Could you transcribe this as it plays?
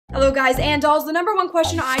Hello guys and dolls, the number one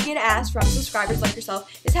question I get asked from subscribers like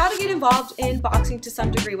yourself is how to get involved in boxing to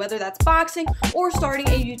some degree, whether that's boxing or starting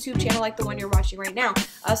a YouTube channel like the one you're watching right now.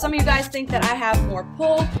 Some of you guys think that I have more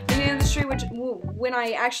pull in the industry, when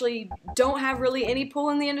I actually don't have really any pull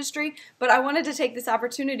in the industry, but I wanted to take this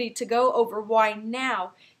opportunity to go over why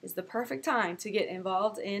now is the perfect time to get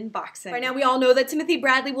involved in boxing. Right now, we all know that Timothy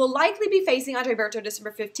Bradley will likely be facing Andre Berto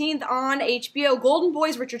December 15th on HBO. Golden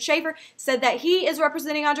Boy's Richard Schaefer said that he is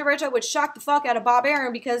representing Andre Berto, which shocked the fuck out of Bob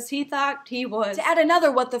Arum because he thought he was. To add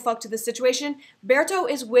another what the fuck to the situation, Berto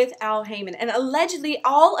is with Al Heyman, and allegedly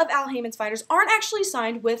all of Al Heyman's fighters aren't actually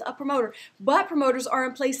signed with a promoter, but promoters are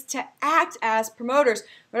in place to act as promoters.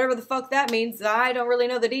 Whatever the fuck that means, I don't really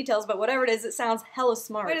know the details, but whatever it is, it sounds hella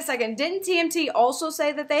smart. Wait a second, didn't TMT also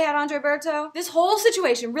say that they had Andre Berto? This whole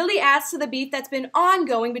situation really adds to the beef that's been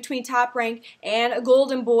ongoing between Top Rank and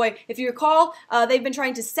Golden Boy. If you recall, they've been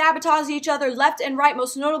trying to sabotage each other left and right,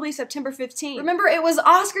 most notably September 15th. Remember, it was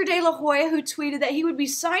Oscar De La Hoya who tweeted that he would be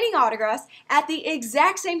signing autographs at the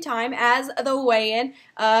exact same time as the weigh-in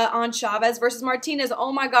on Chavez versus Martinez.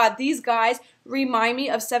 Oh my god, these guys remind me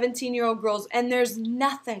of 17-year-old girls, and there's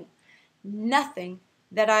nothing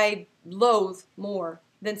that I loathe more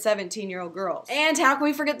than 17-year-old girls. And how can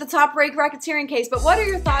we forget the Top Rank racketeering case? But what are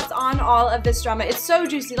your thoughts on all of this drama? It's so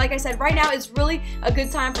juicy. Like I said, right now it's really a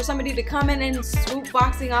good time for somebody to come in and swoop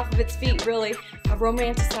boxing off of its feet, really.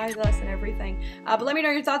 Romanticize us and everything. But let me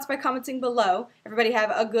know your thoughts by commenting below. Everybody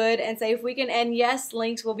have a good and safe weekend, and yes,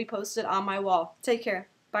 links will be posted on my wall. Take care.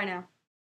 Bye now.